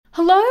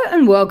Hello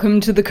and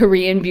welcome to the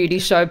Korean Beauty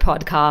Show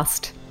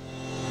podcast.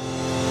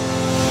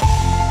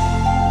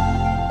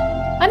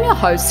 I'm your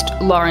host,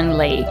 Lauren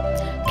Lee,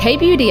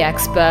 K-beauty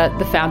expert,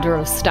 the founder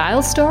of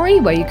Style Story,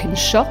 where you can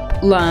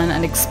shop, learn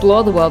and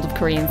explore the world of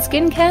Korean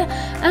skincare,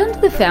 and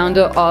the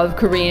founder of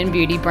Korean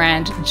beauty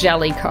brand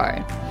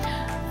Jellyco.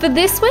 For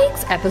this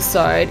week's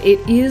episode, it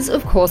is,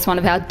 of course, one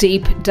of our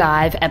deep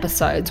dive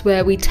episodes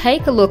where we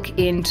take a look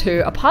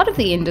into a part of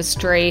the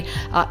industry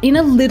in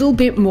a little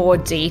bit more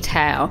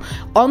detail.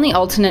 On the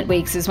alternate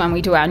weeks is when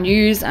we do our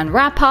news and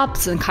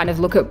wrap-ups and kind of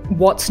look at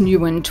what's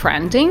new and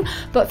trending.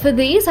 But for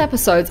these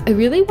episodes, I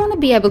really want to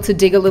be able to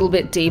dig a little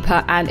bit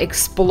deeper and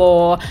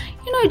explore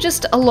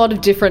just a lot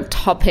of different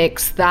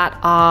topics that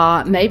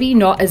are maybe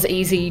not as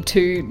easy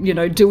to,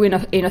 do in a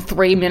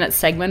 3-minute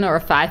segment or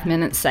a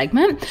 5-minute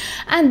segment.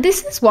 And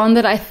this is one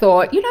that I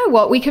thought,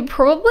 we could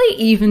probably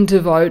even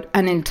devote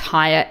an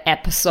entire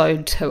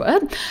episode to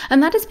it.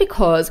 And that is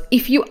because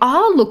if you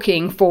are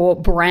looking for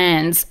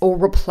brands or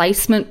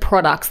replacement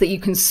products that you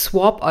can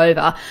swap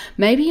over,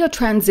 maybe you're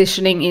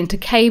transitioning into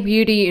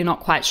K-beauty, you're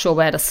not quite sure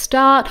where to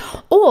start,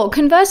 or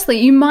conversely,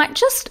 you might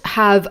just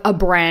have a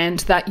brand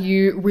that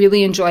you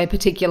really enjoy, a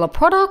particular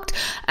product,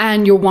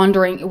 and you're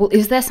wondering, well,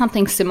 is there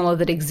something similar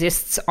that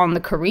exists on the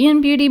Korean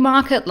beauty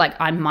market? Like,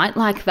 I might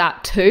like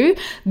that too.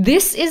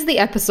 This is the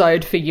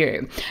episode for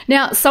you.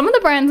 Now, some of the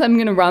brands I'm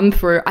going to run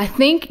through, I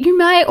think you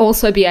may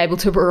also be able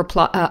to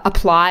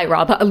apply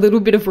a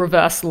little bit of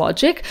reverse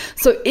logic.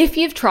 So if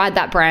you've tried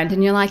that brand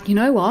and you're like, you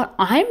know what,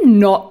 I'm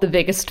not the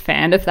biggest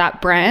fan of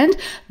that brand,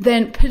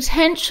 then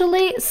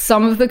potentially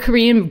some of the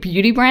Korean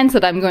beauty brands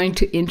that I'm going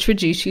to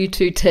introduce you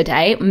to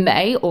today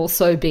may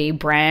also be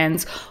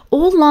brands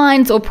or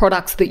lines or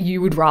products that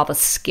you would rather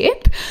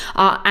skip.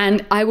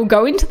 And I will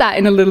go into that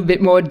in a little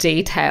bit more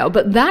detail,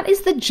 but that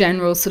is the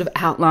general sort of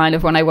outline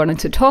of what I wanted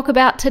to talk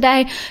about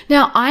today.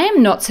 Now, I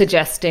am not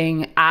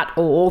suggesting at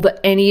all that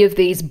any of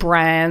these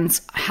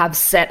brands have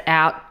set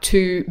out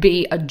to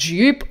be a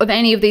dupe of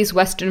any of these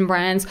Western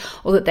brands,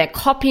 or that they're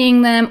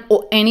copying them,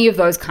 or any of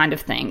those kind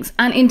of things.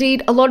 And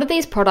indeed, a lot of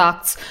these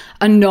products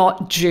are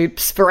not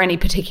dupes for any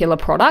particular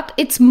product.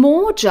 It's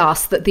more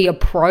just that the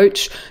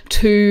approach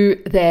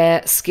to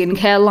their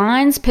skincare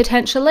lines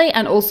potentially,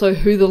 and also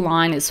who the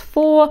line is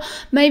for,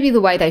 maybe the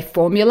way they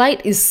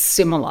formulate is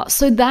similar.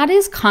 So that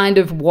is kind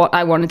of what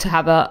I wanted to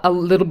have a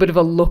little bit of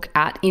a look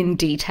at in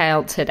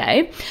detail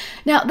today.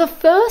 Now, the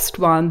first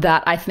one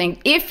that I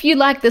think, if you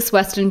like this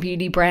Western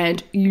beauty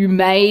brand, you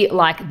may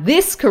like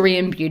this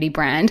Korean beauty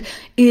brand,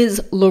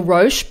 is La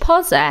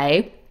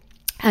Roche-Posay,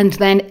 and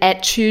then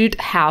Etude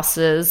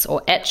Houses,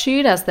 or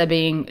Etude as they're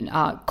being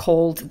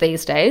called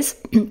these days,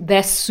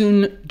 their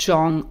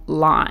Sunjong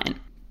line.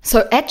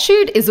 So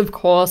Etude is, of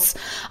course,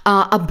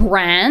 a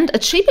brand, a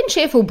cheap and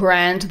cheerful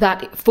brand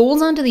that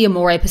falls under the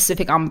Amore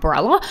Pacific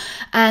umbrella,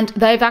 and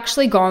they've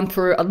actually gone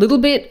through a little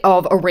bit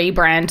of a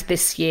rebrand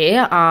this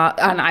year,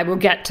 and I will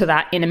get to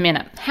that in a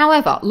minute.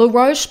 However, La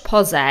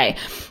Roche-Posay,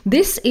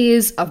 this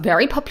is a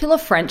very popular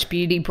French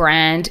beauty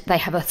brand. They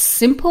have a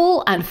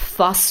simple and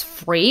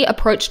fuss-free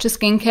approach to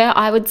skincare,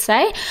 I would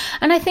say,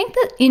 and I think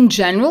that in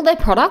general, their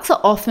products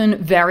are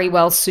often very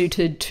well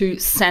suited to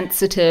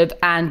sensitive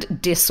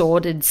and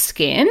disordered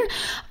skin.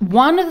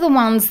 One of the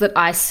ones that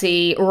I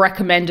see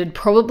recommended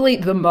probably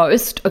the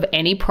most of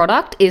any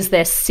product is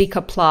their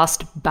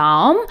Cicaplast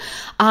Balm.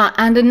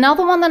 And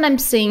another one that I'm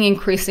seeing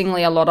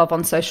increasingly a lot of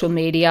on social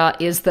media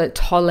is the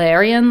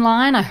Tolerian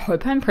line. I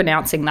hope I'm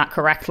pronouncing that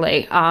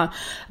correctly.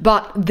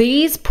 But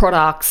these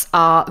products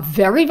are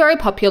very, very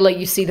popular.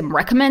 You see them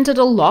recommended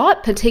a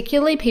lot,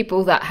 particularly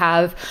people that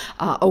have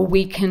a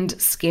weakened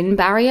skin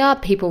barrier,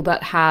 people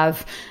that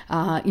have,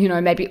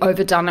 maybe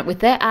overdone it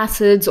with their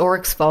acids or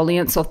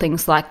exfoliants or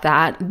things like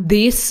that.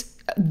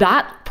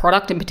 That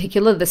product in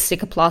particular, the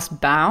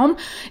Cicaplast Balm,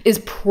 is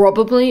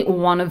probably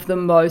one of the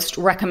most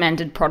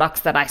recommended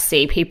products that I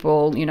see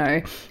people,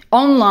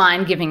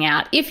 online giving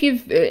out. If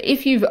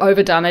you've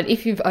overdone it,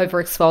 if you've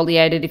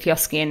over-exfoliated, if your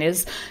skin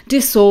is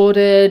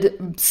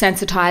disordered,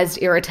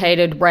 sensitized,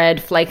 irritated,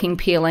 red, flaking,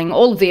 peeling,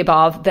 all of the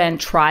above, then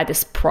try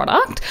this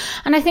product.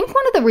 And I think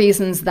one of the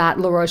reasons that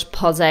La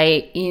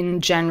Roche-Posay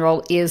in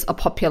general is a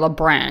popular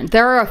brand,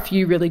 there are a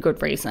few really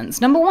good reasons.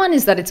 Number one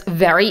is that it's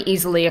very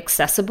easily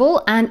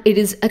accessible, and it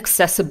is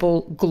accessible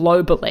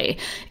globally.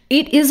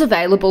 It is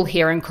available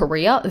here in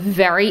Korea,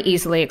 very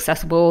easily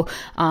accessible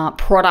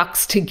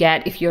products to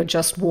get if you're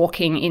just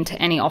walking into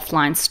any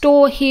offline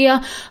store here.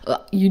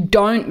 You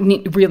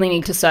don't really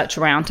need to search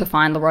around to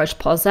find La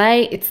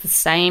Roche-Posay. It's the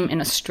same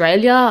in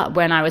Australia.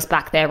 When I was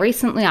back there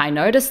recently, I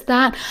noticed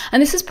that.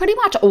 And this is pretty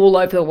much all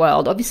over the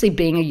world. Obviously,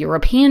 being a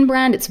European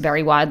brand, it's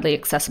very widely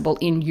accessible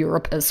in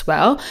Europe as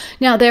well.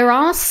 Now, there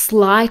are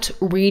slight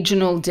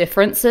regional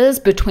differences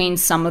between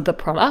some of the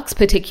products,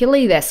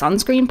 particularly their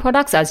sunscreen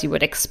products, as you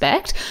would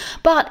expect.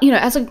 But,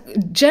 as a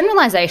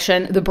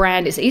generalization, the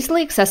brand is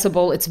easily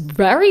accessible. It's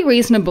very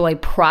reasonably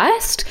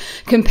priced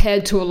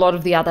compared to a lot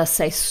of the other,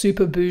 say,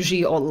 super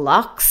bougie or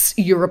luxe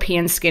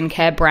European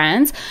skincare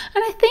brands.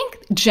 And I think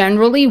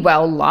generally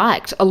well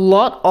liked. A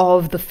lot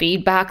of the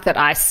feedback that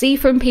I see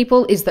from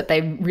people is that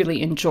they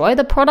really enjoy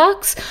the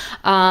products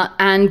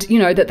and,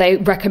 that they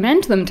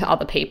recommend them to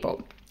other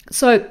people.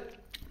 So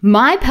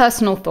my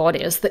personal thought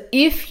is that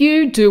if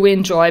you do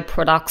enjoy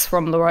products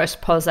from La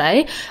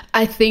Roche-Posay,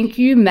 I think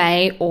you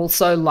may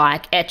also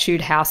like Etude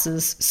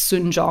House's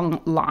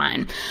Sunjong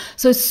line.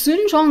 So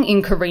Sunjong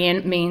in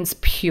Korean means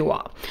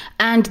pure.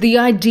 And the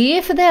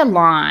idea for their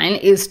line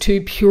is to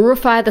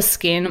purify the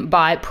skin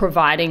by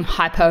providing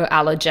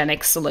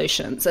hypoallergenic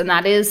solutions. And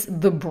that is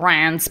the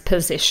brand's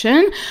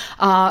position.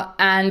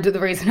 And the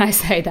reason I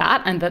say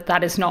that, and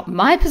that is not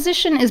my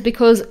position, is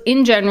because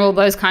in general,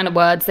 those kind of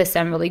words, they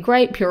sound really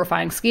great,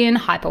 purifying skin,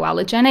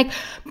 hypoallergenic,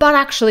 but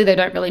actually they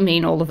don't really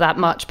mean all of that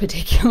much,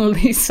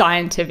 particularly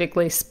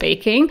scientifically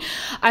speaking.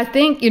 I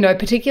think,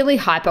 particularly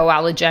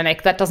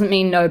hypoallergenic, that doesn't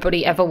mean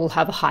nobody ever will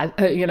have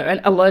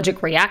an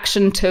allergic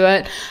reaction to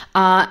it.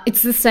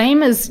 It's the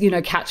same as,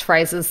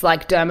 catchphrases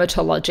like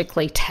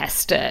dermatologically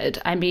tested.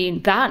 I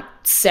mean, that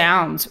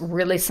sounds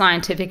really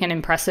scientific and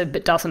impressive,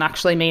 but doesn't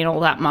actually mean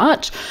all that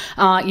much.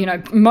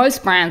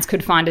 Most brands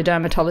could find a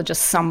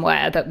dermatologist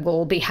somewhere that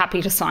will be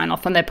happy to sign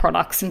off on their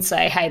products and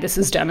say, hey, this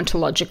is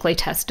dermatologically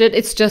tested.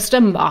 It's just a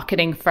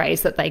marketing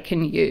phrase that they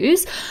can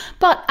use.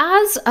 But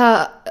as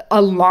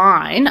a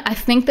line, I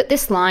think that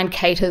this line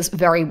caters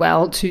very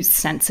well to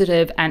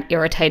sensitive and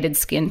irritated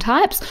skin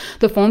types.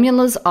 The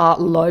formulas are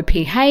low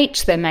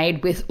pH. They're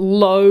made with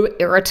low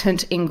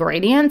irritant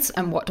ingredients.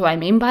 And what do I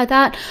mean by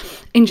that?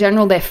 In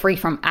general, they're free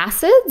from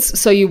acids,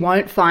 so you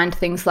won't find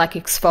things like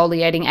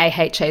exfoliating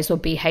AHAs or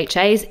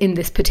BHAs in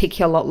this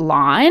particular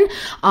line.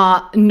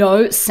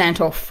 No scent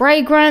or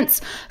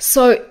fragrance.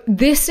 So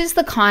this is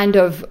the kind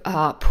of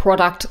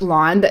product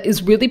line that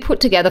is really put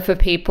together for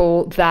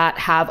people that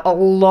have a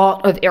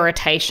lot of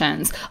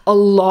irritations, a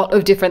lot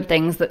of different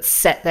things that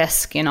set their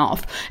skin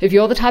off. If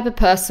you're the type of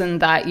person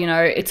that,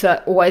 it's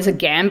always a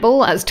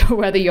gamble as to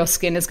whether your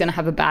skin is going to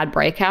have a bad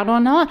breakout or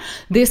not,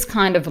 this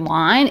kind of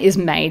line is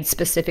made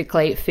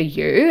specifically for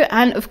you.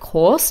 And of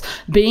course,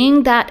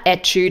 being that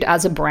Etude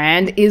as a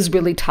brand is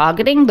really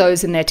targeting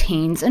those in their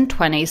teens and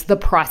 20s, the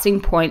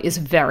pricing point is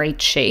very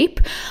cheap.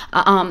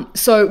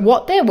 So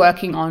what they're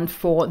working on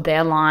for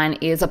their line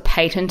is a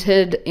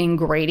patented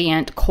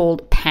ingredient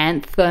called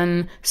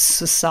Panthen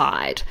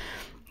Suicide.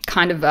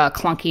 Kind of a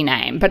clunky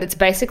name, but it's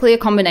basically a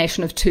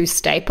combination of two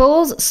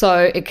staples.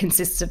 So it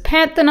consists of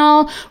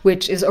panthenol,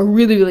 which is a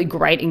really, really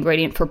great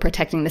ingredient for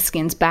protecting the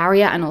skin's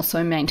barrier and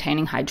also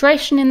maintaining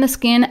hydration in the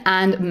skin,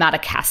 and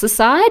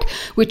madecassoside,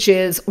 which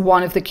is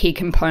one of the key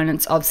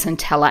components of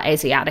Centella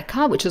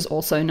asiatica, which is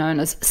also known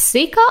as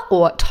Sika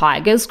or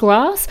tiger's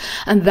grass.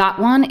 And that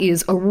one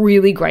is a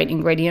really great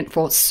ingredient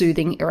for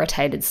soothing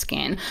irritated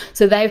skin.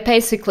 So they've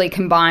basically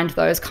combined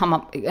those, come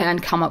up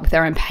with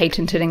their own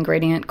patented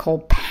ingredient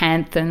called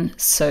Panthen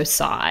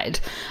Suicide.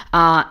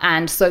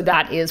 And so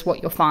that is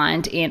what you'll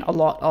find in a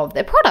lot of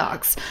their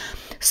products.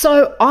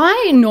 So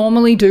I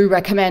normally do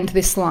recommend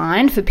this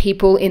line for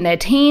people in their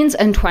teens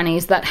and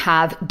 20s that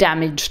have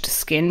damaged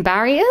skin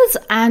barriers.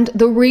 And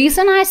the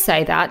reason I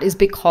say that is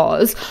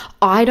because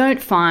I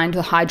don't find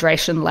the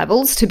hydration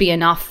levels to be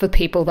enough for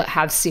people that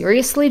have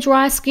seriously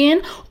dry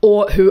skin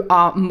or who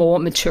are more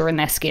mature in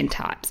their skin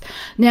types.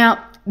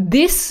 Now,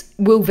 this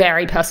will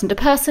vary person to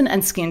person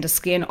and skin to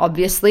skin.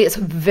 Obviously, it's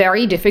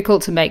very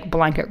difficult to make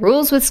blanket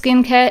rules with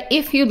skincare.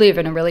 If you live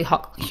in a really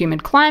hot,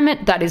 humid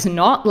climate that is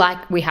not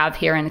like we have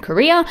here in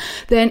Korea,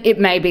 then it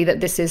may be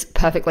that this is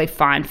perfectly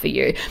fine for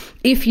you.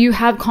 If you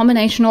have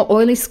combination or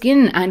oily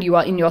skin and you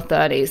are in your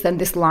 30s, then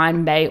this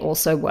line may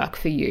also work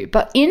for you.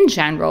 But in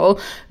general,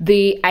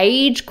 the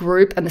age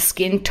group and the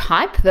skin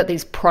type that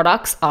these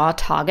products are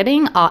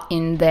targeting are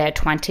in their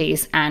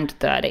 20s and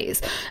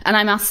 30s. And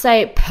I must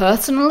say,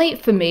 personally,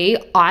 for me,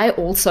 I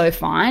also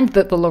find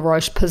that the La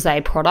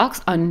Roche-Posay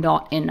products are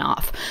not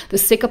enough. The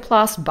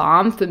Cicaplast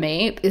Balm for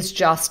me is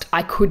just,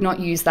 I could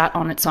not use that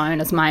on its own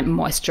as my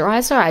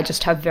moisturizer. I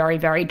just have very,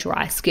 very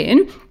dry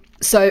skin.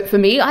 So for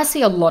me, I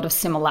see a lot of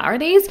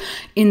similarities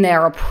in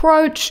their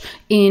approach,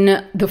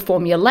 in the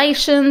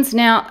formulations.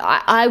 Now,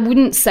 I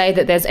wouldn't say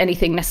that there's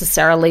anything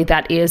necessarily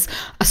that is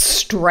a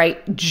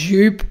straight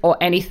dupe or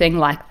anything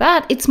like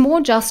that. It's more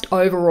just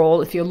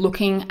overall, if you're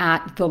looking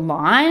at the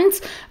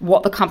lines,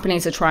 what the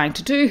companies are trying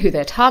to do, who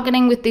they're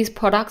targeting with these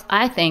products.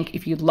 I think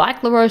if you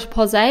like La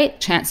Roche-Posay,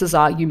 chances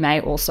are you may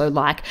also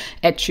like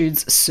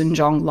Etude's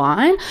Sunjong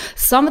line.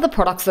 Some of the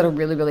products that are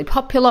really, really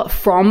popular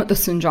from the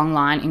Sunjong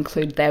line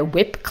include their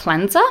Whip Cleanser.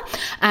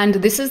 And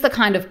this is the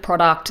kind of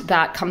product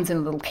that comes in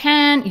a little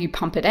can, you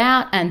pump it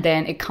out, and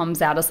then it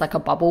comes out as like a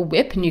bubble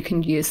whip, and you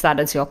can use that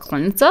as your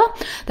cleanser.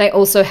 They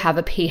also have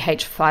a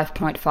pH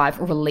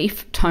 5.5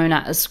 relief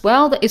toner as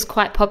well that is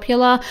quite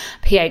popular.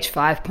 pH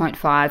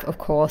 5.5, of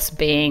course,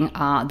 being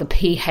the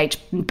pH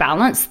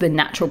balance, the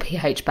natural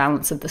pH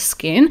balance of the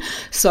skin.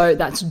 So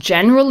that's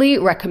generally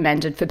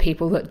recommended for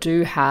people that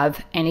do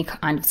have any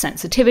kind of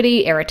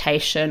sensitivity,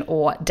 irritation,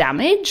 or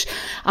damage.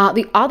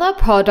 The other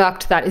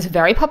product that is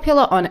very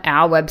popular on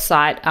our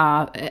website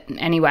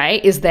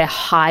anyway is their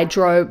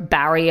Hydro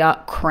Barrier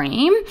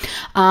Cream.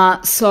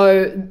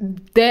 So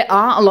there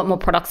are a lot more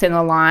products in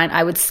the line.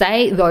 I would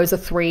say those are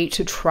 3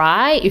 to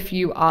try if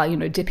you are,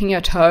 dipping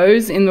your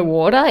toes in the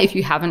water. If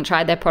you haven't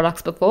tried their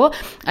products before,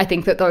 I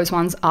think that those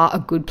ones are a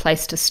good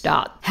place to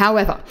start.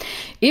 However,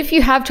 if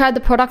you have tried the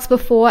products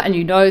before and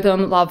you know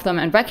them, love them,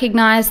 and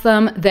recognize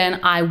them, then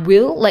I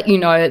will let you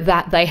know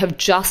that they have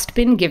just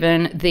been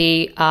given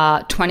the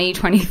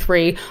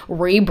 2023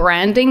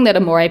 rebranding that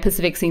Amore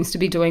Pacific seems to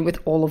be doing with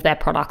all of their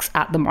products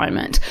at the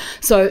moment.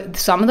 So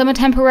some of them are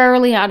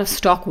temporarily out of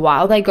stock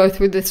while they go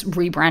through this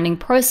rebranding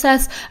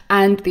process.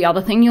 And the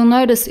other thing you'll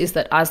notice is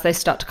that as they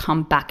start to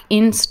come back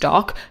in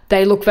stock,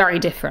 they look very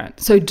different.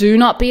 So do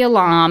not be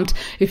alarmed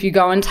if you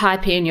go and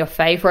type in your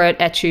favorite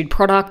Etude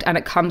product and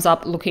it comes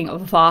up looking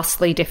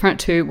vastly different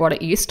to what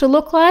it used to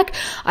look like.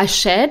 I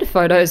shared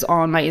photos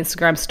on my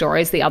Instagram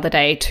stories the other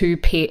day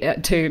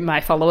to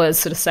my followers,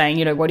 sort of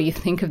saying, what do you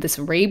think of this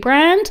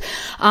rebrand?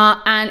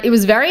 And it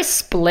was very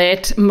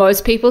split.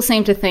 Most people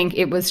seem to think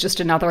it was just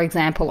another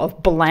example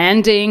of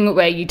blanding,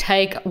 where you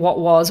take what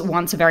was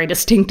once a very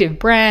distinctive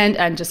brand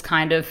and just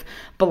kind of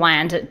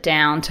bland it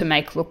down to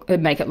make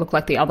it look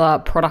like the other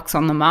products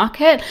on the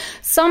market.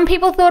 Some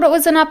people thought it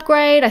was an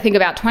upgrade. I think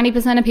about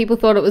 20% of people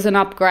thought it was an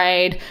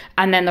upgrade,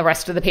 and then the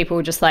rest of the people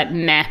were just like,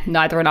 meh,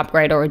 neither an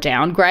upgrade or a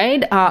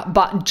downgrade.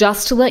 But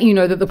just to let you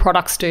know that the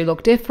products do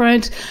look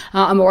different.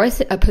 Amore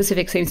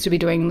Pacific seems to be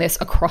doing this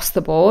across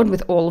the board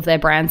with all of their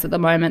brands at the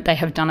moment. They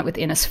have done it with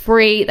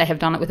Innisfree. They have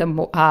done it with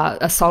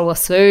a Solar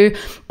Sue.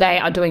 They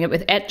are doing it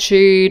with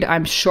Etude.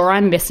 I'm sure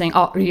I'm missing.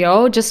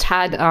 Rio just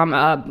had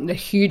a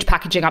huge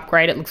packaging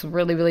upgrade. It looks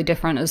really, really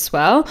different as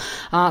well.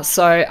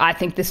 So I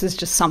think this is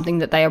just something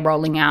that they are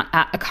rolling out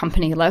at a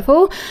company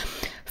level.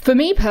 For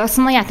me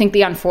personally, I think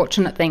the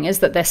unfortunate thing is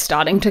that they're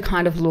starting to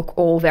kind of look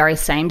all very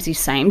samey.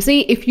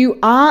 If you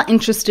are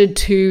interested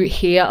to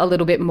hear a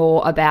little bit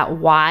more about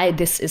why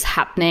this is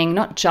happening,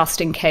 not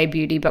just in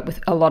K-beauty, but with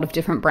a lot of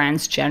different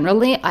brands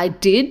generally, I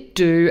did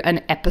do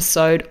an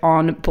episode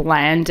on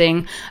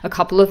blanding a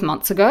couple of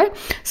months ago.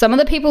 Some of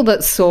the people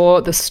that saw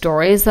the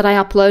stories that I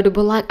uploaded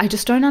were like, I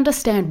just don't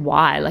understand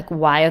why. Like,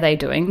 why are they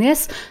doing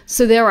this?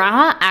 So there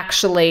are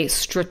actually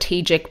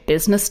strategic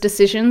business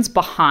decisions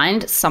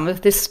behind some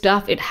of this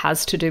stuff. It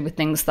has to do with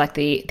things like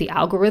the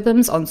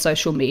algorithms on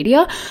social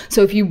media.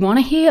 So if you want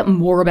to hear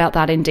more about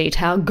that in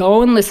detail,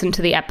 go and listen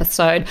to the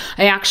episode.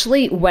 I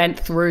actually went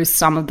through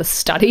some of the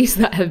studies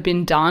that have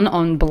been done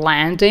on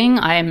blanding.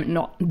 I am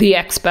not the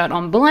expert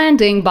on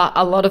blanding, but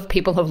a lot of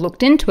people have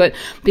looked into it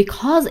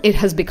because it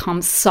has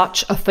become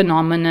such a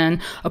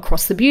phenomenon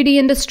across the beauty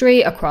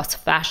industry, across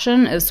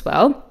fashion as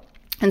well.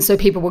 And so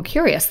people were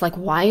curious, like,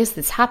 why is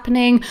this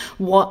happening?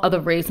 What are the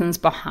reasons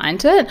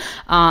behind it?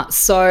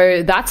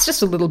 So that's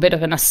just a little bit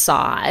of an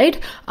aside.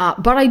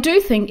 But I do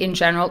think in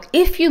general,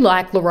 if you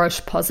like La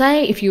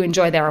Roche-Posay, if you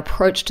enjoy their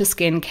approach to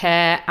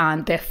skincare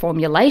and their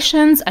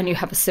formulations, and you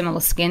have a similar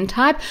skin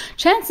type,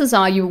 chances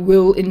are you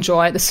will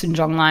enjoy the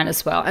Sunjong line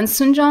as well. And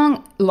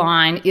Sunjong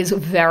line is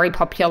very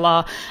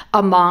popular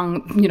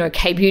among,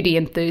 K-beauty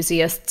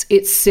enthusiasts.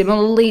 It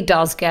similarly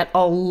does get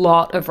a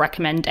lot of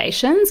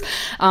recommendations,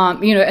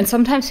 and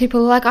sometimes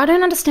people are like, I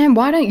don't understand.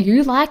 Why don't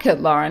you like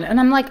it, Lauren? And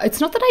I'm like, it's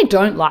not that I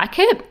don't like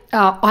it.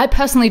 I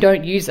personally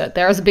don't use it.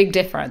 There is a big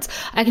difference.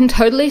 I can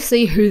totally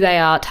see who they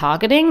are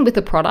targeting with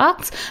the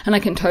products, and I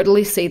can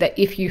totally see that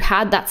if you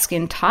had that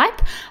skin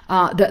type,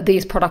 that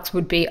these products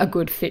would be a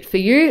good fit for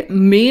you.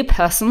 Me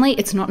personally,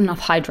 it's not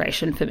enough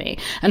hydration for me.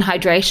 And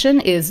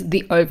hydration is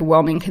the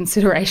overwhelming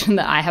consideration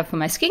that I have for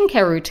my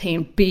skincare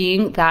routine,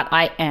 being that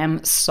I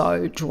am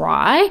so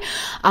dry.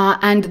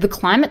 And the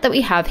climate that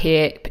we have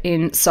here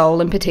in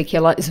Seoul in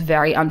particular is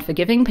very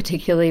unforgiving,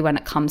 particularly when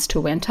it comes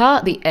to winter.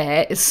 The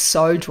air is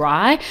so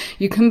dry.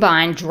 You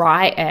combine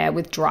dry air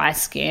with dry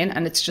skin,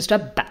 and it's just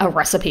a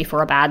recipe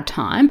for a bad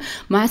time.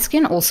 My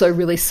skin also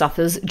really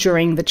suffers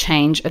during the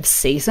change of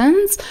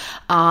seasons,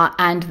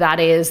 and that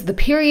is the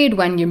period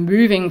when you're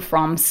moving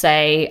from,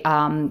 say,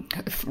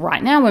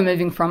 right now we're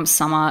moving from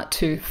summer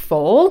to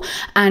fall.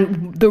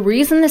 And the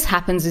reason this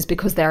happens is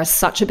because there is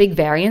such a big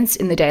variance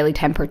in the daily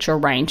temperature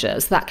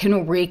ranges that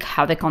can wreak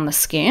havoc on the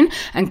skin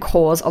and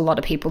cause a lot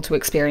of people to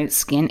experience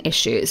skin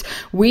issues.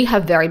 We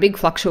have very big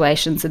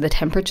fluctuations in the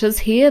temperatures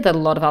here that a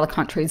lot of other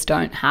countries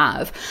don't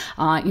have.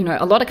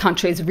 A lot of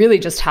countries really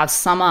just have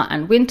summer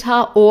and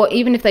winter, or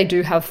even if they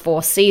do have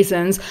 4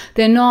 seasons,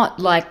 they're not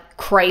like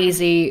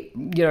crazy,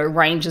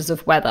 ranges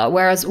of weather.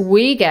 Whereas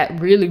we get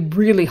really,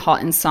 really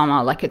hot in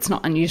summer. Like, it's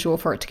not unusual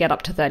for it to get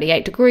up to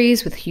 38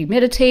 degrees with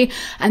humidity.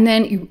 And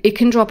then it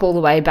can drop all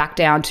the way back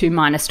down to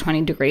minus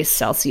 20 degrees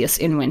Celsius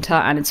in winter,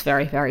 and it's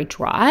very, very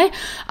dry.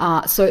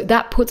 So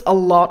that puts a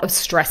lot of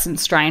stress and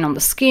strain on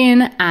the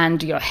skin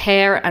and your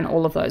hair and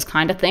all of those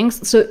kind of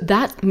things. So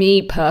that's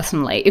me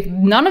personally. If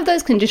none of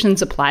those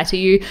conditions apply to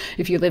you,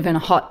 if you live in a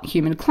hot,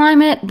 humid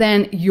climate,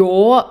 then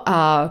your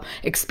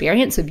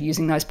experience of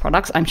using those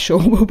products, I'm sure,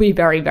 will be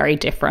very, very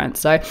different.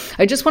 So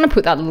I just want to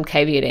put that little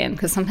caveat in,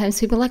 because sometimes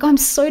people are like, oh, I'm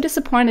so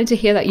disappointed to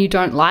hear that you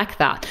don't like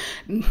that.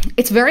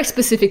 It's very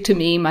specific to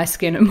me, my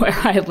skin, and where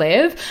I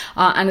live.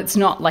 And it's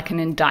not like an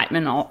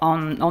indictment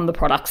on the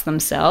products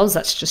themselves.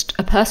 That's just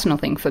a personal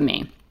thing for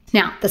me.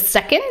 Now, the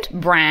second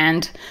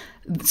brand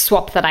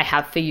swap that I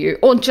have for you,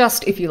 or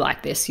just if you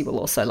like this, you will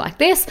also like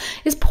this,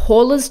 is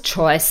Paula's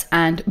Choice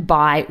and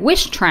by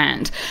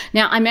Wishtrend.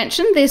 Now, I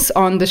mentioned this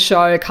on the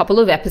show a couple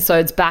of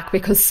episodes back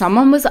because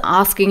someone was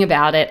asking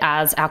about it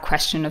as our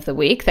question of the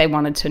week. They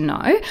wanted to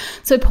know.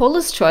 So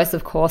Paula's Choice,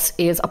 of course,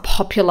 is a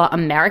popular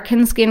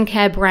American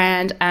skincare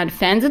brand, and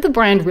fans of the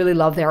brand really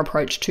love their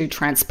approach to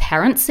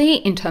transparency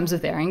in terms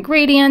of their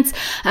ingredients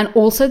and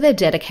also their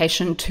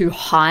dedication to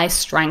high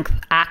strength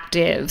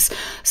actives.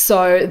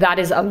 So that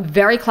is a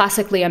very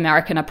classically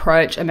American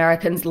approach.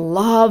 Americans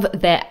love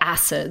their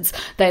acids,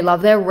 they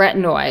love their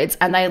retinoids,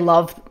 and they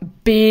love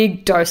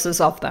big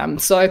doses of them.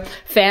 So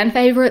fan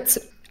favorites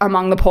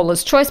among the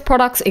Paula's Choice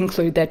products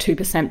include their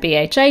 2%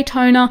 BHA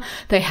toner.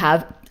 They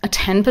have a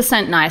 10%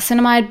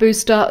 niacinamide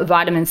booster,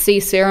 vitamin C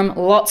serum,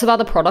 lots of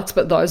other products,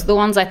 but those are the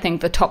ones I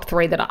think the top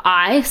 3 that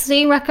I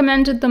see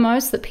recommended the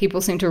most that people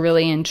seem to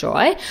really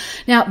enjoy.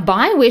 Now,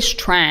 by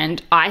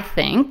Wishtrend, I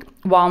think,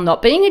 while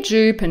not being a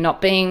dupe and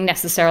not being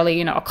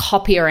necessarily, a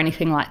copy or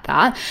anything like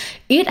that,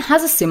 it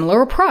has a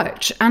similar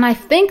approach. And I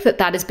think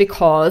that is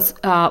because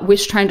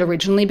Wishtrend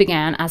originally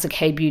began as a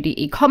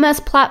K-beauty e-commerce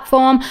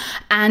platform,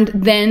 and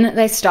then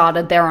they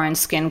started their own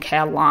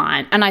skincare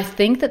line. And I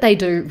think that they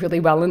do really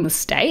well in the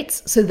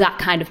States, so that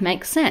kind of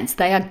makes sense.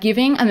 They are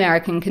giving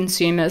American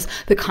consumers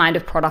the kind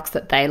of products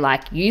that they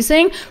like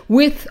using,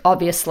 with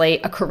obviously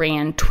a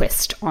Korean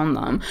twist on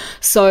them.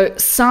 So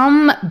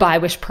some by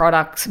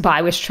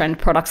Wishtrend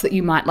products that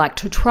you might like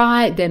to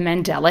try, their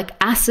Mandelic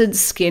Acid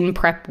Skin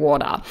Prep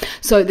Water.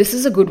 So this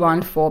is a good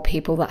one for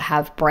people that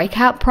have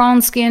breakout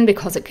prone skin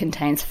because it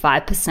contains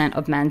 5%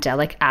 of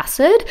mandelic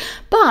acid.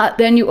 But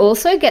then you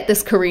also get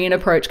this Korean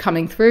approach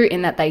coming through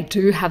in that they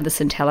do have the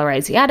Centella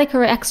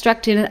asiatica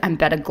extract in it and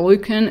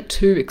beta-glucan,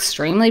 2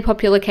 extremely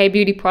popular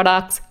K-beauty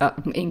products,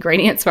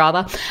 ingredients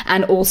rather,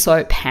 and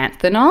also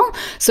panthenol.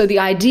 So the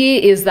idea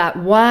is that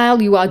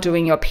while you are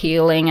doing your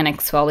peeling and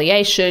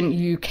exfoliation,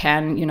 you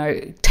can,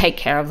 take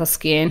care of the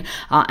skin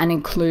and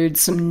include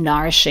some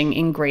nourishing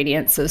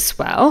ingredients as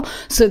well.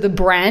 So the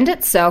brand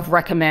itself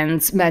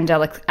recommends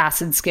Mandelic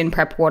Acid Skin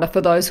Prep Water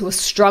for those who are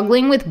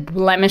struggling with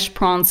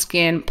blemish-prone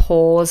skin,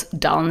 pores,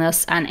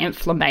 dullness, and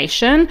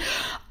inflammation.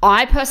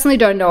 I personally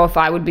don't know if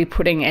I would be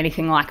putting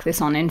anything like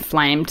this on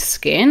inflamed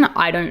skin.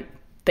 I don't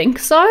think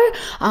so,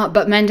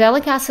 but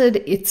mandelic acid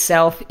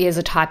itself is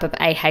a type of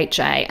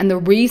AHA, and the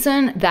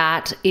reason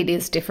that it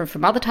is different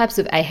from other types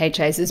of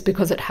AHAs is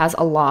because it has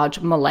a large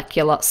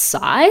molecular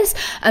size,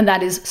 and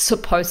that is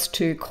supposed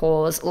to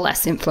cause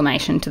less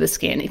inflammation to the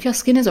skin. If your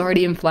skin is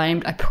already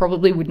inflamed, I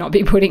probably would not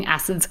be putting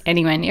acids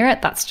anywhere near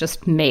it. That's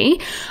just me,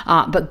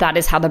 but that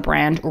is how the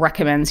brand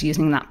recommends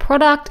using that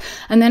product.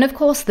 And then of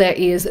course there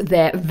is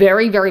their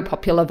very, very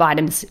popular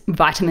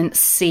vitamin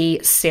C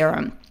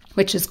serum,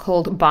 which is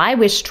called by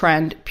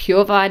Wishtrend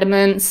Pure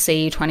Vitamin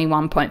C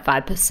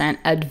 21.5%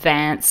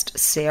 Advanced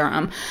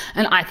Serum.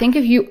 And I think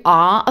if you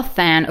are a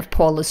fan of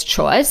Paula's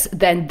Choice,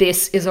 then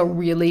this is a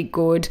really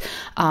good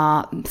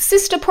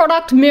sister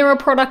product, mirror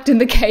product in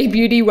the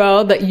K-beauty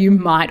world that you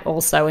might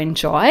also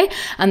enjoy.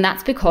 And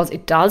that's because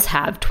it does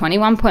have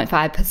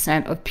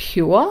 21.5% of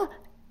pure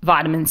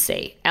vitamin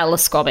C,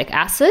 L-ascorbic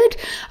acid,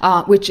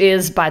 which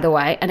is, by the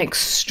way, an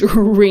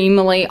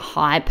extremely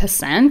high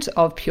percent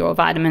of pure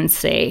vitamin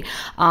C.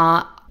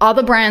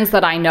 Other brands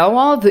that I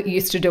know of that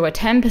used to do a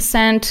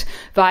 10%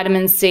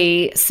 vitamin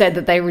C said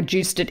that they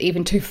reduced it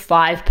even to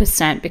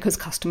 5% because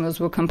customers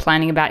were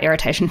complaining about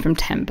irritation from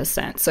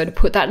 10%. So to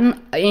put that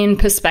in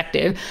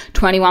perspective,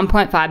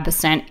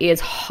 21.5% is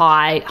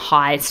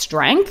high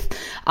strength.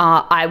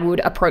 I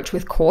would approach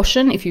with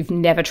caution if you've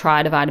never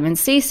tried a vitamin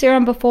C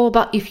serum before,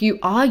 but if you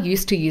are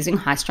used to using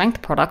high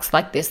strength products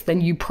like this,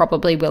 then you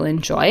probably will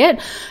enjoy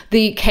it.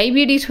 The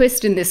K-beauty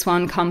twist in this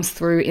one comes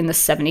through in the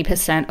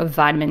 70% of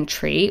vitamin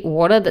tree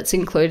water that's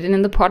included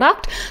in the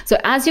product. So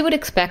as you would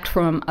expect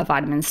from a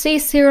vitamin C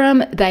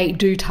serum, they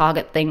do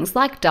target things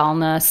like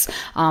dullness.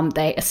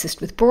 They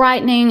assist with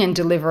brightening and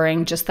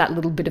delivering just that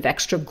little bit of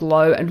extra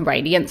glow and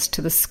radiance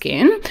to the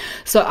skin.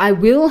 So I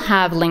will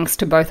have links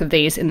to both of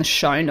these in the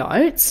show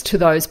notes to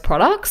those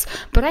products.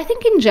 But I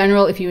think in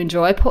general, if you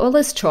enjoy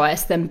Paula's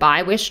Choice, then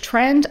by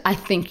Wishtrend, I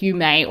think you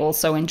may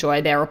also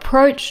enjoy their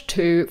approach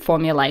to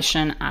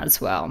formulation as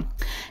well.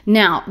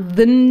 Now,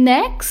 the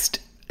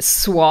next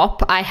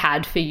swap I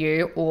had for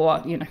you,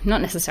 or,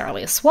 not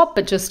necessarily a swap,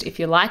 but just if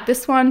you like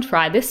this one,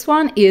 try this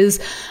one, is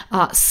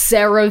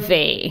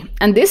CeraVe.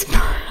 And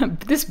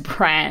this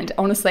brand,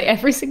 honestly,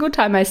 every single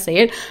time I see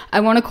it, I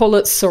want to call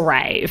it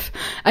Cerave.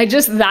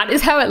 That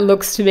is how it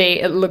looks to me.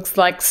 It looks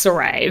like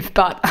Cerave,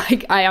 but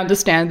I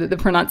understand that the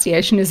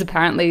pronunciation is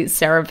apparently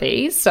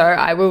CeraVe, so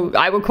I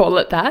will call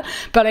it that.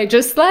 But I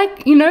just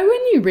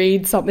when you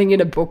read something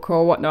in a book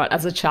or whatnot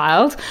as a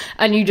child,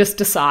 and you just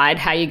decide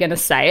how you're going to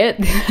say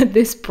it,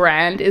 this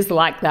brand is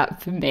like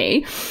that for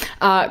me.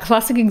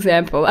 Classic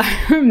example,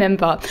 I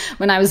remember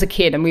when I was a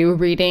kid and we were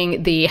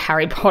reading the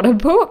Harry Potter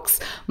books,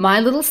 my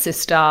little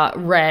sister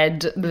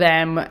read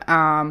them,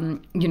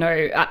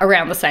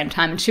 around the same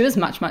time, and she was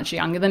much, much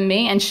younger than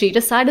me, and she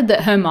decided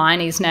that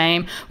Hermione's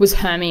name was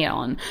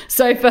Hermione.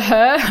 So for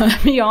her,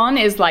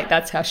 Hermione is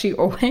that's how she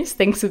always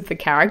thinks of the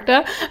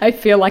character. I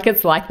feel like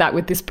it's like that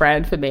with this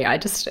brand for me. I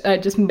just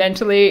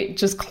mentally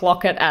just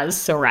clock it as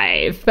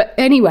Cerave. But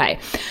anyway,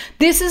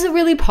 this is a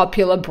really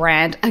popular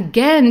brand,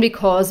 again,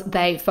 because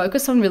they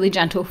focus on really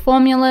gentle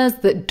formulas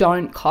that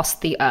don't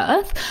cost the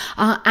earth.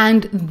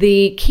 And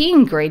the key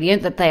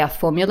ingredient that they are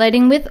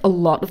formulating with a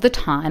lot of the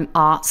time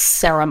are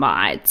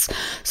ceramides.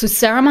 So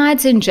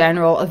ceramides in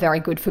general are very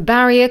good for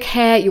barrier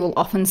care. You will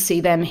often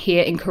see them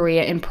here in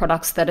Korea in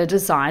products that are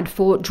designed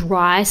for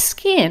dry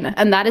skin.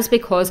 And that is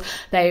because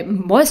they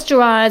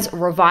moisturize,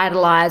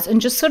 revitalize,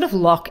 and just sort of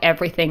lock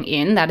everything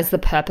in. That is the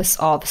purpose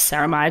of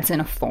ceramides in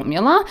a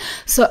formula.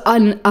 So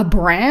a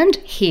brand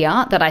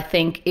here that I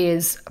think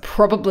is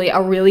probably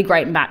a really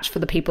great match for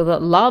the people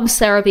that love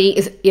CeraVe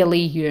is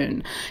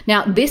Illiyoon.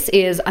 Now, this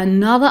is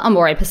another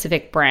Amore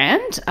Pacific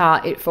brand.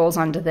 It falls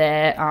under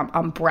their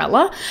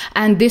umbrella.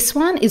 And this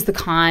one is the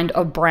kind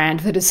of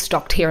brand that is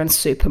stocked here in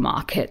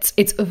supermarkets.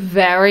 It's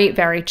very,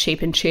 very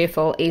cheap and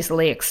cheerful,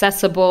 easily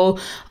accessible.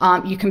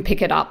 You can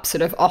pick it up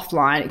sort of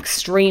offline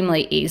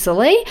extremely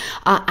easily.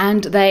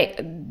 And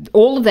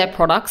all of their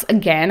products,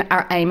 again,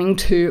 are aiming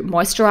to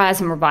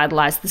moisturize and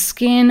revitalize the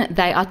skin.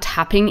 They are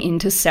tapping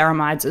into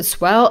ceramides as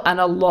well. And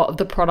a lot of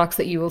the products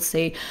that you will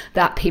see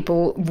that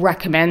people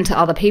recommend to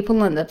other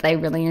people and that they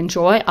really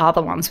enjoy are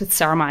the ones with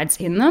ceramides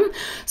in them.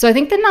 So I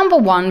think the number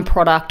one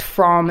product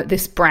from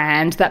this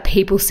brand that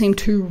people seem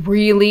to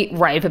really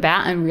rave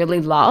about and really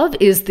love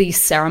is the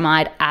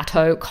Ceramide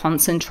Atto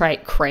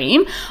Concentrate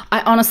Cream.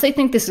 I honestly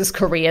think this is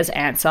Korea's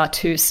answer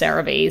to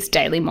CeraVe's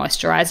Daily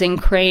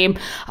Moisturizing Cream.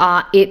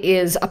 It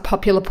is a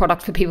popular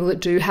product for people that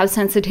do have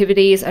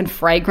sensitivities and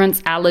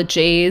fragrance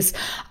allergies.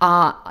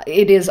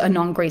 It is a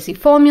non-greasy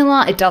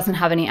formula. It doesn't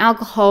have any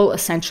alcohol,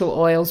 essential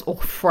oils, or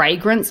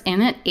fragrance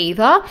in it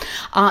either.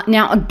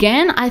 Now,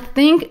 again, I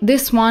think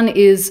this one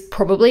is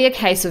probably a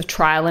case of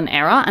trial and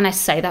error, and I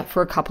say that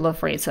for a couple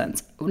of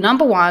reasons.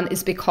 Number one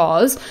is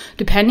because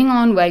depending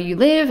on where you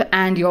live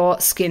and your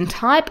skin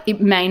type,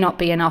 it may not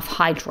be enough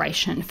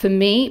hydration. For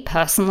me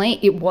personally,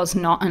 it was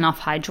not enough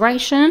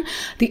hydration.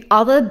 The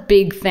other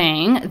big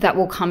thing that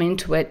will come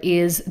into it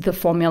is the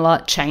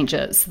formula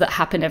changes that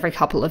happen every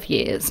couple of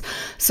years.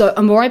 So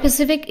Amore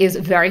Pacific is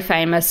very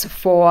famous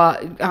for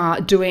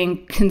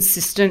doing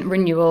consistent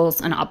renewals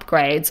and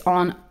upgrades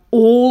on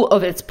all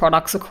of its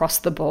products across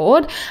the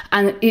board,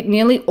 and it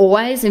nearly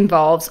always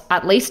involves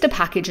at least a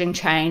packaging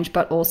change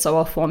but also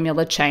a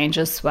formula change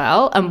as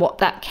well. And what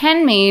that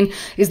can mean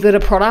is that a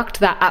product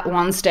that at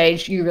one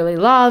stage you really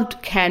loved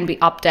can be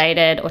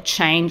updated or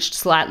changed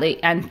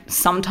slightly and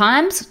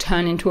sometimes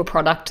turn into a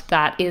product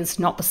that is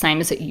not the same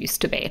as it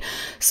used to be.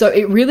 So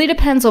it really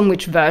depends on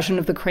which version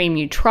of the cream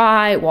you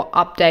try, what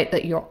update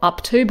that you're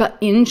up to, but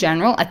in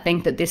general I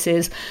think that this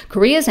is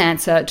Korea's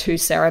answer to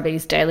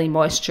CeraVe's Daily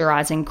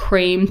Moisturizing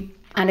Cream.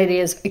 And it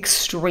is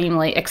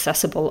extremely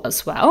accessible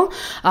as well.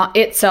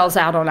 It sells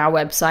out on our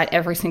website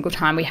every single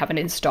time we have it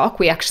in stock.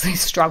 We actually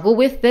struggle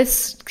with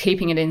this,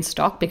 keeping it in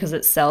stock, because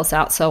it sells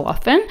out so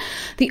often.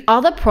 The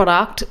other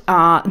product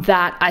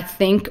that I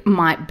think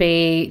might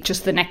be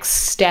just the next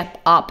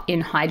step up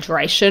in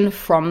hydration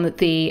from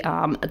the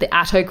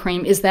Atto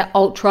cream is their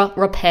Ultra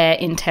Repair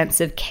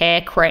Intensive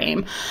Care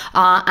Cream.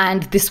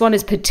 And this one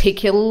is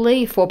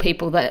particularly for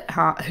people that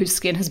whose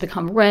skin has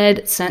become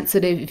red,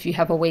 sensitive, if you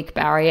have a weak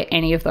barrier,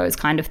 any of those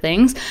kind of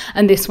things.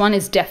 And this one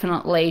is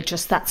definitely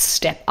just that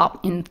step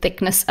up in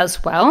thickness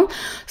as well.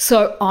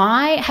 So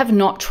I have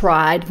not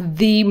tried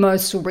the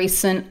most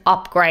recent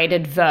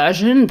upgraded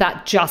version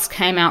that just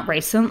came out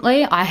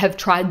recently. I have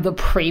tried the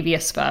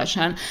previous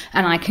version,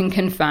 and I can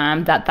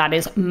confirm that that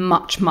is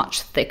much,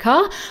 much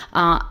thicker.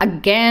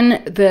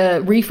 Again,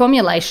 the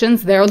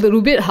reformulations, they're a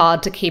little bit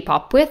hard to keep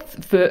up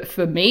with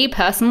for me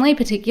personally,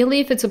 particularly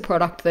if it's a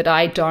product that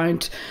I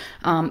don't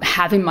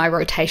have in my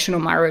rotation or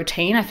my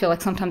routine. I feel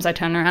like sometimes I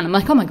turn around and I'm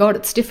like, oh my God,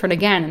 it's different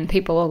again. And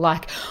people are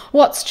like,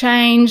 what's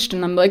changed?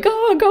 And I'm like,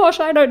 oh gosh,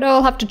 I don't know,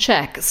 I'll have to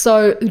check.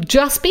 So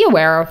just be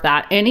aware of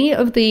that. Any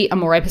of the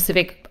Amore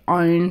Pacific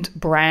owned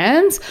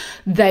brands,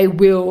 they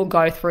will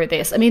go through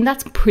this. I mean,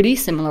 that's pretty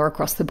similar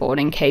across the board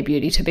in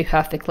K-beauty, to be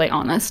perfectly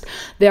honest.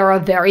 There are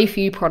very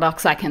few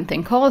products I can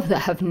think of that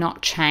have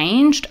not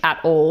changed at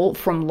all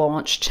from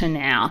launch to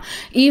now.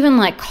 Even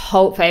like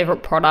cult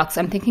favorite products,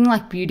 I'm thinking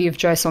like Beauty of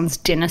Joseon's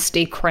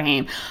Dynasty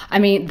Cream. I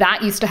mean,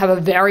 that used to have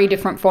a very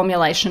different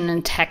formulation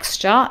and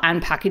texture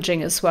and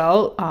packaging as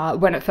well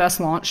when it first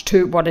launched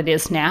to what it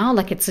is now.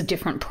 Like, it's a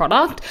different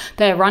product.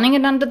 They're running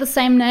it under the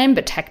same name,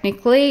 but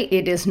technically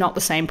it is not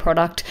the same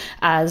product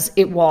as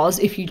it was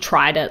if you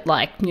tried it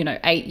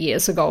 8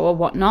 years ago or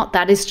whatnot.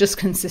 That is just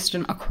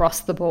consistent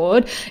across the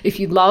board. If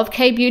you love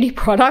K-beauty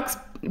products,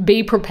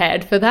 be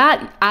prepared for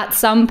that. At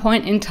some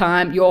point in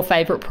time, your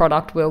favorite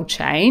product will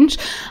change.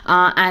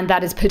 And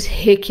that is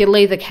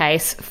particularly the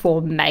case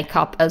for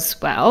makeup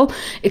as well.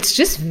 It's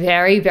just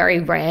very, very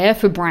rare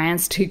for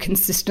brands to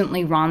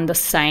consistently run the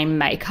same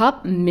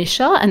makeup.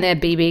 Missha and their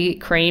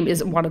BB cream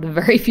is one of the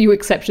very few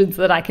exceptions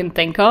that I can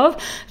think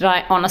of, that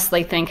I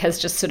honestly think has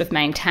just sort of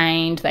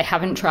maintained. They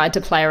haven't tried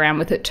to play around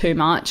with it too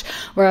much.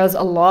 Whereas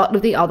a lot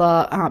of the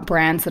other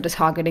brands that are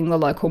targeting the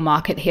local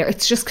market here,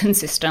 it's just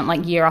consistent,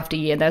 like year after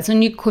year. There's a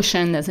new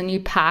cushion, there's a new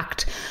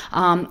pact,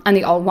 and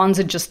the old ones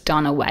are just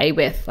done away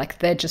with. Like,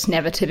 they're just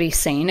never to be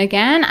seen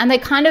again, and they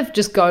kind of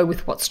just go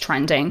with what's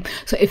trending.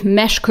 So if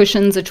mesh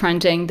cushions are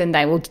trending, then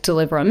they will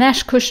deliver a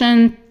mesh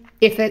cushion.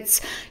 If it's,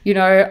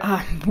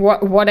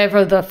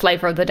 whatever the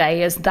flavor of the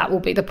day is, that will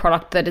be the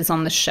product that is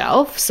on the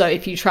shelf. So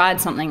if you tried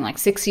something like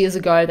 6 years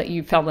ago that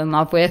you fell in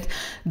love with,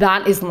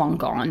 that is long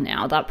gone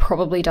now. That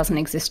probably doesn't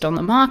exist on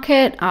the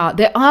market.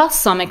 There are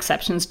some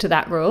exceptions to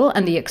that rule,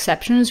 and the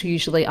exceptions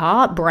usually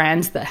are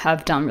brands that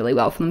have done really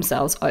well for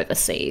themselves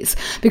overseas,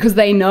 because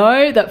they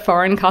know that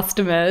foreign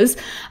customers,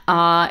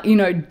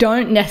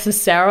 don't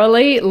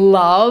necessarily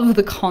love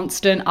the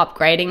constant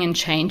upgrading and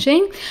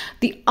changing.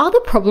 The other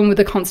problem with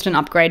the constant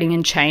upgrading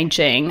and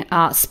changing,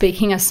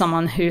 speaking as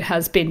someone who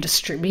has been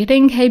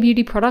distributing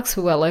K-beauty products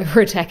for well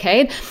over a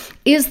decade,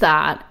 is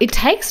that it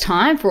takes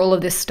time for all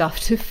of this stuff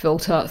to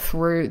filter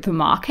through the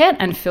market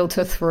and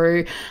filter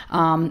through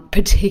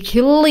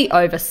particularly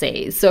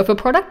overseas. So if a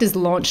product is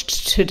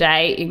launched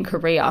today in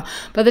Korea,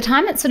 by the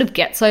time it sort of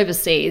gets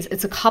overseas,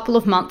 it's a couple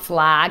of months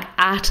lag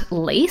at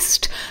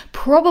least.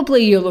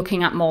 Probably you're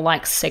looking at more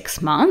like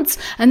 6 months.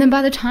 And then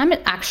by the time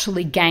it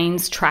actually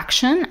gains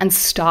traction and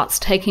starts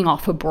taking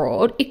off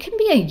abroad, it can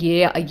be a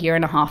year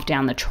and a half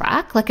down the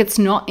track. Like, it's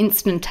not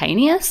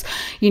instantaneous.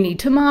 You need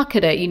to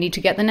market it. You need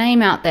to get the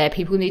name out there.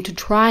 People need to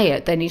try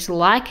it. They need to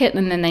like it,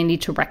 and then they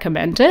need to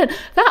recommend it.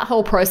 That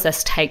whole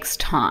process takes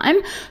time.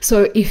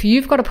 So if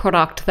you've got a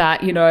product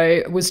that,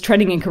 was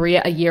trending in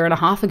Korea a year and a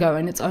half ago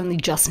and it's only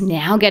just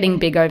now getting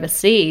big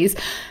overseas,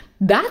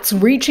 that's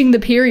reaching the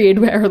period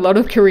where a lot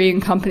of Korean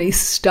companies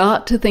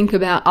start to think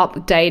about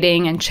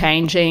updating and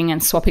changing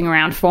and swapping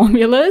around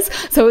formulas.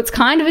 So it's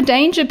kind of a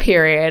danger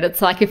period.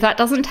 It's like, if that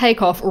doesn't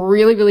take off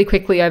really, really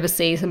quickly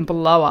overseas and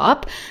blow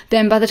up,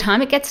 then by the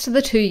time it gets to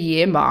the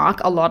 2-year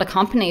mark, a lot of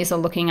companies are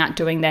looking at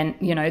doing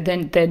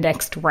their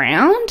next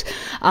round.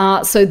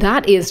 So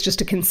that is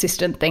just a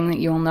consistent thing that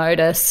you'll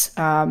notice,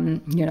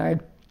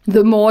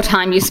 the more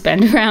time you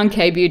spend around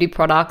K-beauty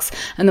products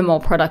and the more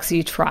products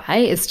you try,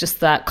 it's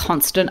just that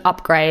constant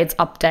upgrades,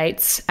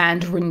 updates,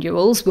 and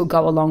renewals will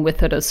go along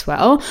with it as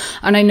well.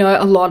 And I know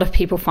a lot of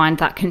people find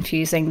that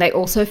confusing. They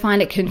also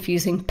find it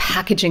confusing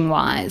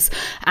packaging-wise.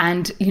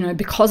 And,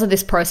 because of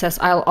this process,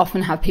 I'll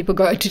often have people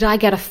go, did I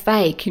get a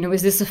fake?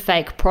 Is this a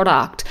fake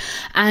product?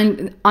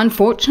 And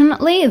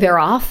unfortunately, there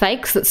are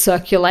fakes that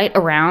circulate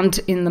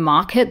around in the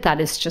market. That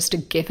is just a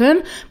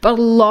given. But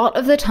a lot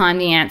of the time,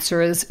 the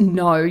answer is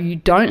no, you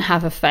don't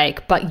have a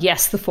fake, but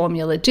yes, the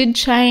formula did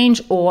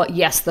change, or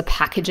yes, the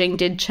packaging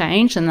did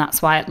change, and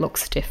that's why it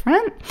looks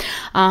different.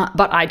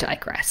 But I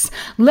digress.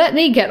 Let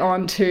me get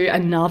on to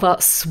another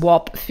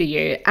swap for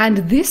you. And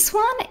this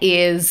one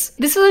is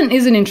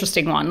an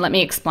interesting one. Let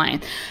me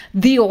explain.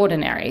 The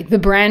Ordinary, the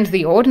brand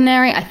The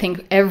Ordinary. I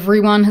think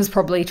everyone has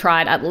probably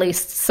tried at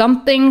least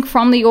something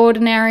from The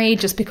Ordinary,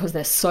 just because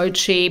they're so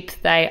cheap.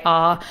 They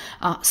are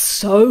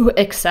so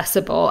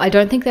accessible. I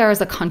don't think there is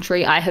a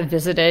country I have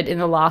visited in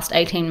the last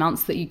 18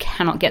 months that you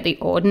cannot get The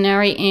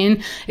Ordinary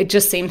in. It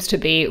just seems to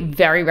be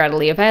very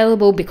readily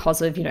available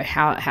because of,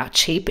 how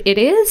cheap it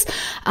is.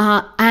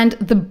 And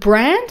the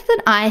brand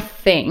that I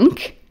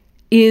think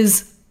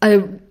is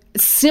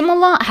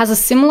has a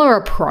similar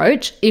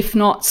approach, if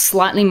not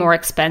slightly more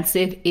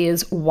expensive,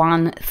 is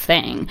One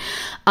Thing.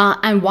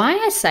 And why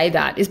I say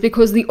that is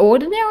because The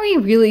Ordinary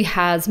really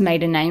has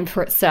made a name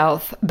for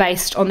itself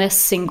based on their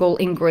single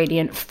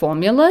ingredient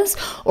formulas,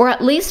 or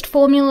at least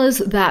formulas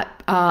that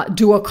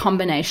do a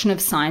combination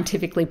of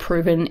scientifically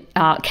proven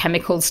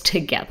chemicals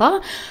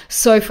together.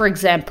 So, for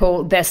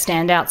example, their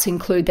standouts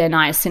include their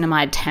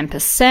niacinamide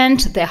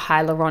 10%, their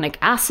hyaluronic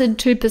acid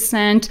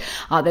 2%.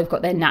 They've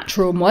got their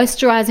natural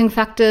moisturizing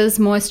factors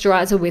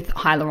moisturizer with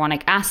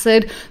hyaluronic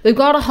acid. They've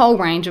got a whole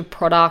range of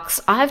products.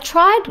 I've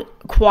tried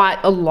quite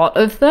a lot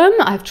of them.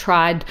 I've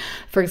tried,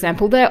 for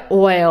example, their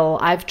oil.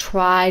 I've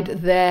tried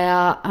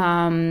their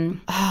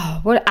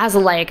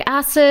azelaic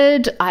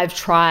acid. I've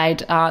tried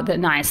the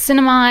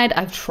niacinamide.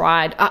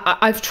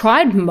 I've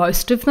tried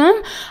most of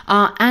them,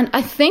 and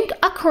I think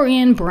a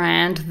Korean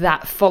brand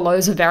that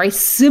follows a very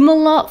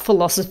similar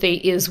philosophy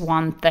is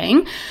One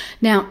Thing.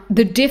 Now,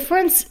 the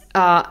difference,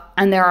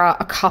 and there are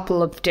a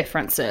couple of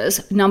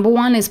differences. Number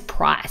one is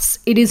price.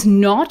 It is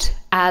not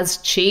as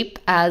cheap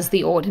as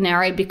The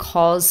Ordinary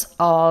because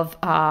of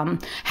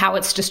how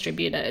it's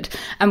distributed.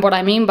 And what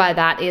I mean by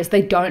that is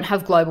they don't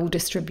have global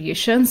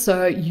distribution,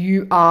 so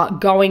you are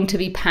going to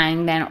be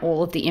paying then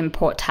all of the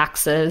import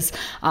taxes,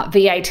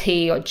 VAT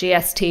or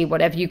GST,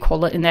 whatever you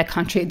call it in their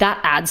country. That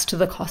adds to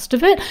the cost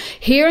of it.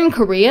 Here in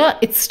Korea,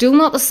 it's still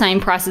not the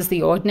same price as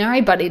The Ordinary,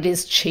 but it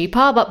is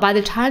cheaper. But by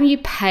the time you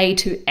pay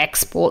to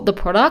export the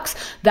products,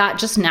 that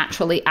just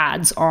naturally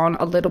adds on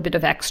a little bit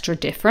of extra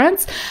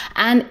difference.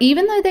 And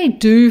even though they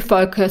do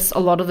focus a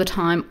lot of the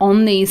time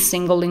on these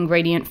single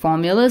ingredient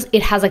formulas,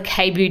 it has a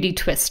K-beauty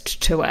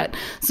twist to it.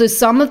 So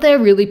some of their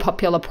really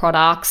popular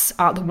products,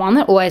 the one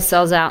that always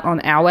sells out on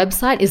our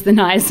website is the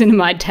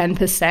niacinamide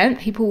 10%.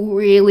 People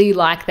really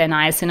like their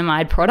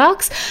niacinamide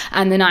products,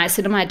 and the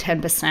niacinamide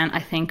 10%, I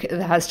think,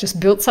 has just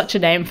built such a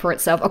name for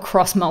itself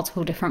across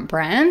multiple different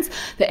brands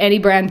that any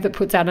brand that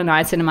puts out a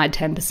niacinamide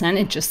 10%,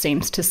 it just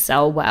seems to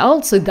sell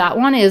well. So that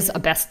one is a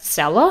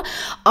bestseller.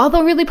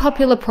 Other really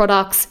popular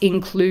products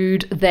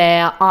include their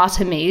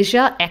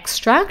Artemisia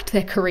extract,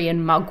 their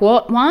Korean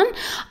mugwort one,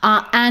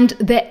 and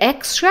their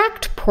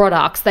extract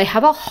products. They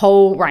have a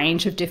whole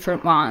range of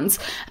different ones.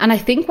 And I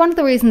think one of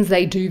the reasons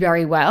they do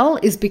very well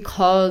is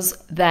because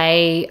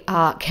they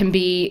can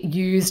be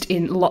used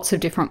in lots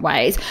of different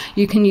ways.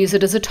 You can use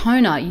it as a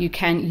toner. You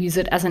can use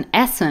it as an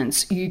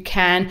essence. You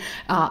can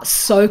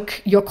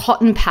soak your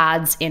cotton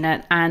pads in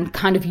it and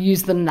kind of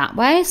use them that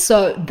way.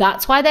 So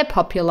that's why they're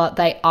popular.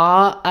 They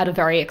are at a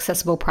very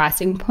accessible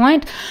pricing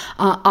point.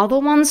 Other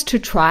ones to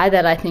try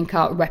that I think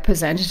are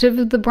representative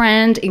of the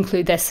brand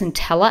include their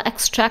Centella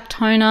extract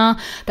toner.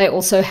 They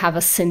also have a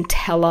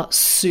Centella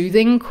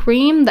soothing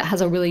cream that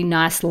has a really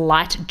nice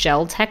light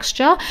gel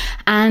texture,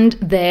 and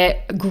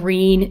their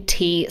green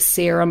tea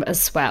serum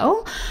as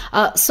well.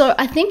 So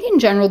I think in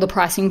general the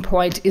pricing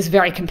point is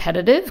very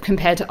competitive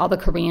compared to other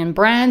Korean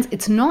brands.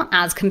 It's not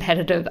as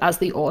competitive as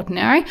The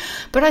Ordinary,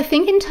 but I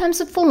think in terms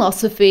of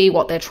philosophy,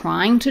 what they're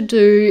trying to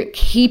do,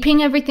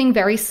 keeping everything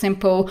very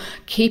simple,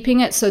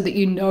 keeping it so that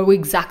you know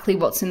exactly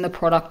what's in the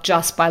product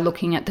just by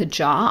looking at the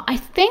jar. I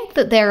think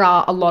that there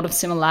are a lot of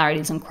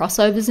similarities and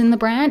crossovers in the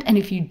brand, and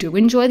if you do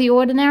enjoy The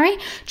Ordinary,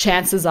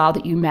 chances are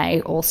that you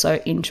may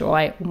also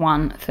enjoy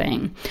One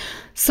Thing.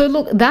 So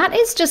look, that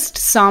is just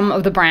some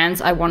of the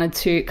brands I wanted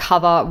to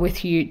cover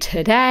with you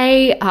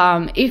today.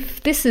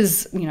 If this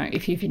is,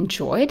 if you've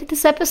enjoyed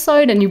this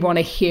episode and you want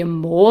to hear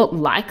more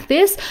like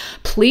this,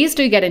 please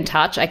do get in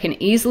touch. I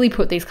can easily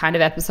put these kind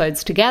of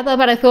episodes together,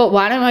 but I thought,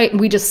 why don't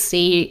we just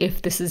see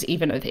if this is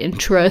even of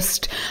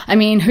interest? I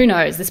mean, who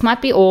knows? This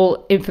might be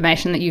all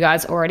information that you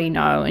guys already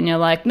know and you're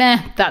like, nah,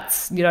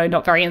 that's,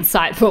 not very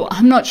insightful.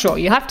 I'm not sure.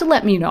 You have to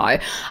let me know.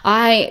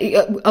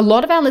 A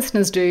lot of our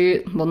listeners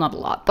do, well, not a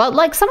lot, but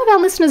like some of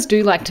our listeners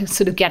do like to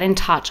sort of get in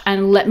touch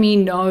and let me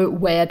know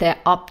where they're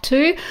up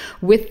to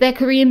with their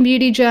Korean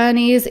beauty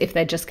journeys, if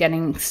they're just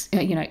getting,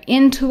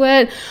 into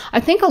it. I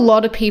think a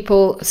lot of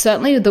people,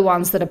 certainly the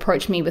ones that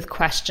approach me with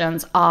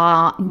questions,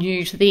 are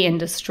new to the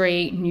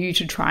industry, new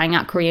to trying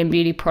out Korean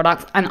beauty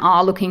products, and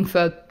are looking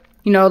for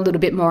a little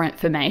bit more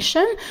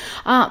information.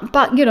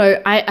 But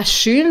I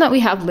assume that we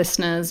have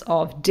listeners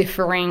of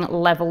differing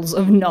levels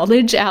of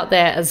knowledge out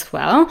there as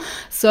well.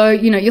 So,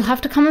 you'll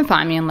have to come and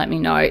find me and let me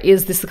know,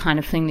 is this the kind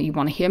of thing that you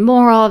want to hear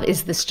more of?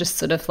 Is this just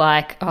sort of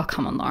like, oh,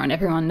 come on, Lauren,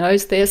 everyone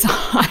knows this?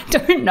 I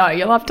don't know.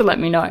 You'll have to let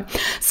me know.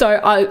 So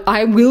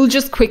I will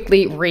just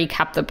quickly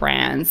recap the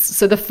brands.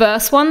 So the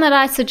first one that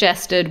I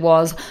suggested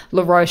was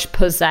La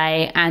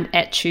Roche-Posay and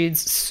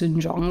Etude's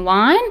Sunjong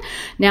line.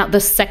 Now, the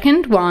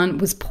second one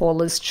was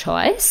Paula's Choice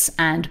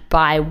and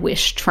By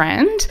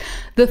Wishtrend.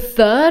 The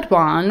third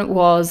one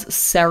was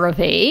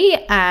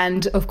CeraVe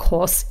and, of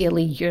course,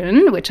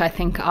 Illy-Yoon, which I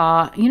think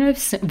are,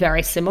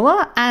 very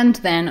similar, and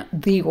then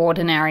The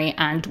Ordinary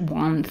and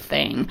One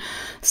Thing.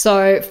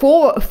 So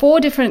four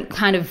different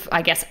kind of,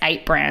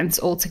 8 brands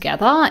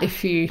altogether,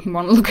 if you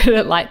want to look at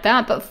it like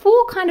that, but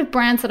 4 kind of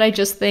brands that I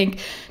just think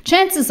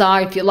chances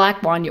are if you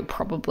like one, you'll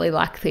probably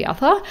like the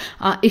other.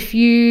 If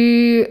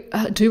you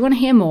do want to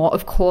hear more,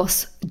 of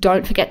course,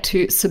 don't forget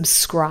to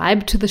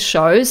subscribe to the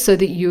show so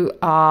that you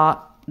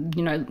are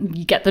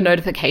you get the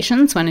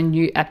notifications when a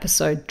new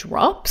episode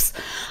drops.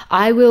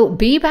 I will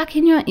be back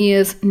in your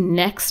ears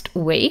next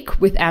week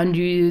with our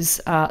news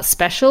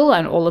special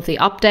and all of the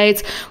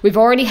updates. We've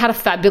already had a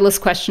fabulous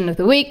question of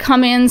the week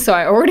come in, so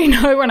I already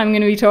know what I'm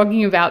going to be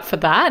talking about for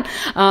that.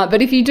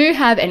 But if you do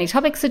have any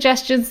topic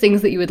suggestions,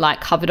 things that you would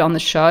like covered on the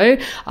show,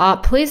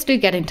 please do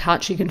get in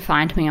touch. You can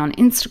find me on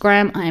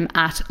Instagram. I am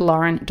at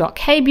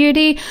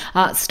lauren.kbeauty.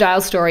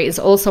 Style Story is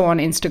also on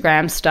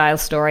Instagram,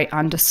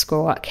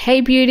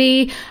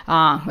 stylestory_kbeauty.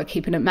 We're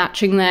keeping it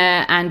matching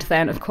there. And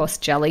then, of course,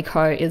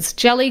 Jellyco is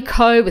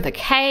Jellyco with a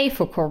K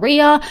for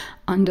Korea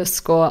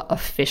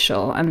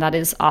 _official. And that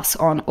is us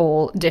on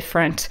all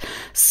different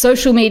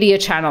social media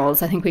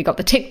channels. I think we got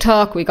the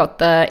TikTok, we got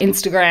the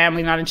Instagram,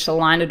 we managed to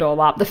line it all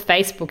up. The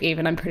Facebook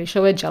even, I'm pretty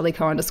sure we're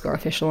Jellyco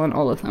 _official on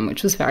all of them,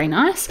 which was very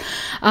nice.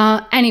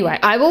 Anyway,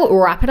 I will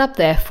wrap it up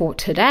there for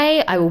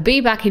today. I will be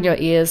back in your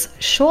ears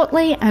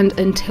shortly. And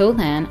until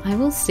then, I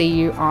will see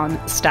you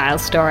on Style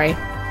Story.